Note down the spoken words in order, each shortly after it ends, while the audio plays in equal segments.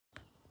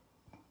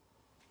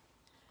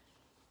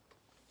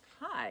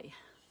Hi,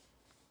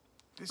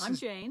 I'm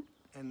Jane.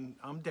 And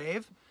I'm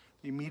Dave,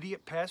 the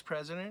immediate past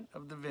president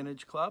of the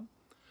Vintage Club.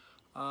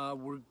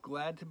 We're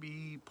glad to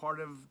be part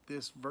of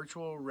this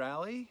virtual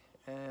rally,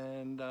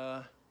 and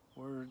the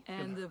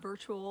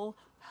virtual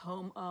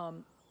home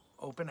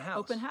open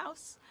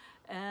house.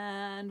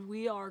 And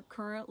we are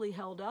currently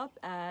held up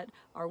at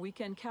our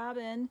weekend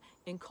cabin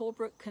in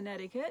Colebrook,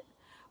 Connecticut.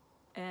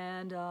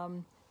 And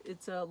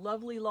it's a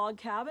lovely log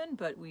cabin,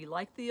 but we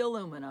like the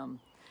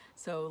aluminum.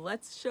 So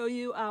let's show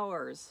you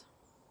ours.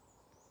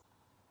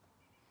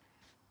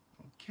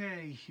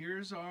 Okay,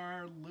 here's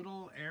our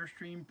little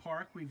Airstream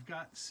park we've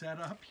got set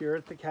up here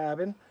at the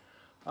cabin.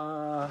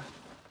 The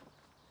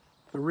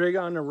rig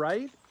on the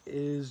right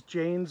is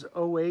Jane's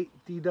 08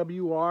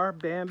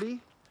 DWR Bambi.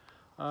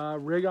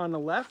 Rig on the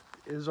left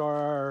is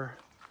our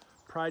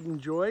Pride and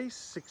Joy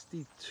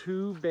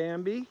 62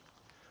 Bambi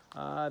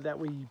that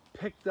we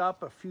picked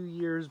up a few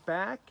years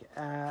back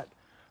at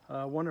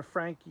one of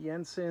Frank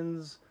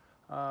Jensen's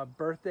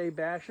birthday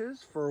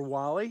bashes for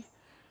Wally.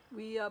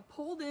 We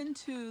pulled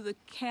into the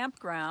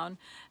campground,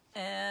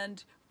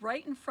 and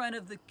right in front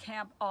of the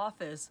camp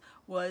office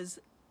was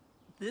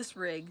this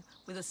rig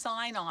with a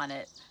sign on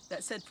it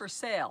that said for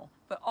sale.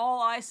 But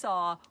all I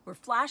saw were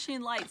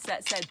flashing lights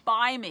that said,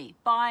 buy me,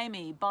 buy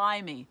me,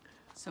 buy me.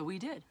 So we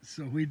did.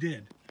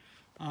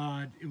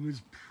 It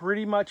was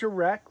pretty much a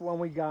wreck when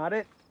we got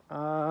it.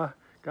 Got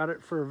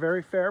it for a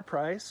very fair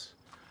price.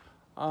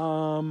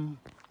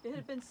 It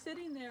had been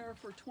sitting there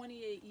for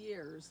 28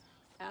 years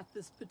at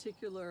this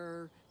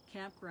particular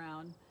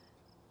campground,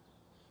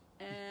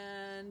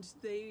 and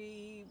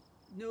they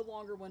no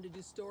longer wanted to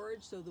do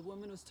storage, so the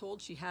woman was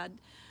told she had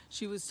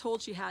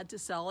to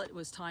sell it. It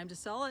was time to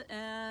sell it,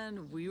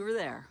 and we were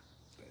there.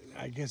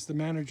 I guess the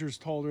managers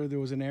told her there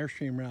was an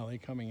Airstream rally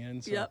coming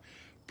in, so yep.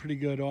 Pretty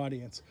good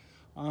audience.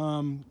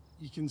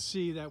 You can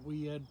see that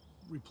we had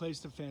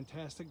replaced a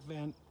fantastic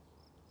vent.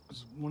 It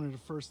was one of the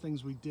first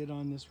things we did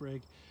on this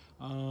rig.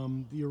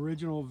 The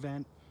original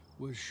vent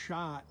was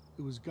shot,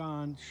 it was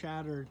gone,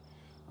 shattered,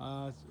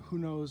 who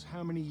knows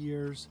how many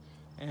years,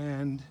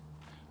 and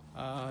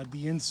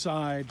the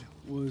inside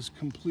was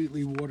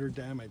completely water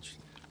damaged.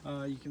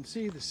 You can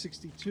see the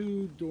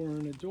 62 door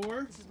in a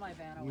door. This is my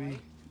van.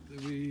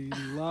 We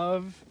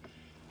love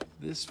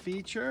this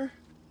feature.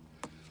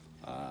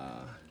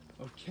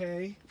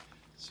 Okay,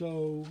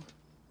 so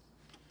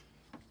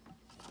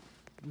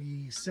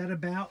we set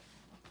about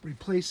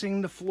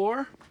replacing the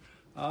floor.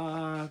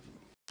 You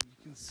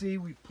can see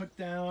we put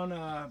down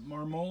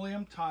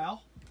marmoleum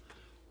tile.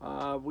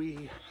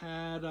 We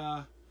had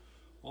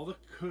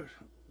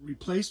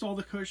replaced all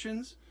the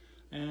cushions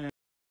and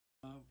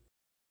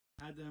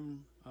had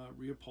them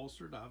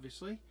reupholstered,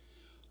 obviously.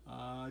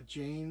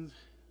 Jane,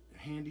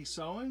 handy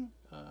sewing,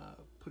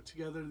 put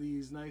together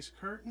these nice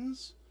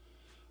curtains.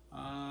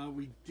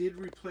 We did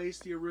replace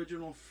the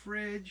original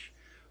fridge.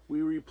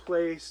 We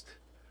replaced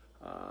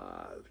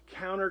the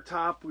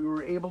countertop. We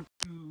were able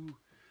to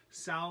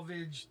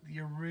salvage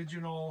the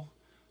original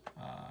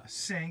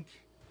sink,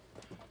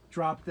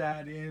 drop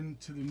that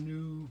into the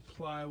new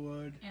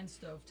plywood And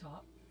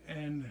stovetop.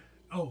 And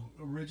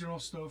original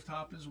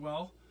stovetop as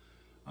well.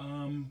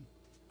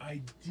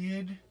 I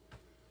did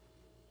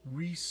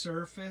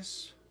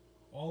resurface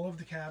all of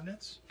the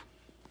cabinets.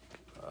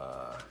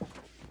 You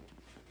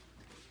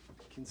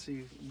can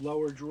see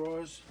lower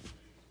drawers,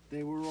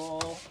 they were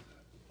all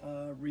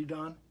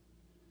redone.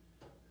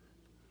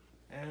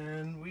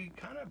 And we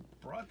kind of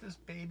brought this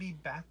baby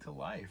back to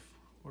life.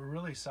 We're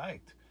really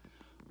psyched.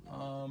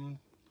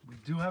 We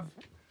do have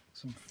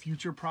some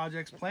future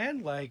projects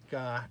planned, like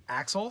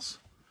axles.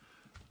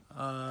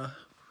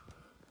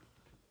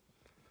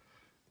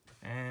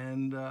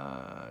 And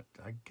I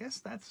guess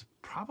that's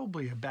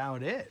probably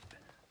about it.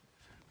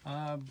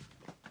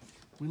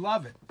 We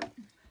love it.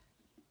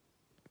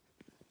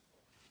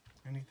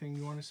 Anything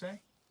you want to say?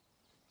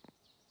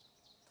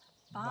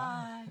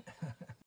 Bye.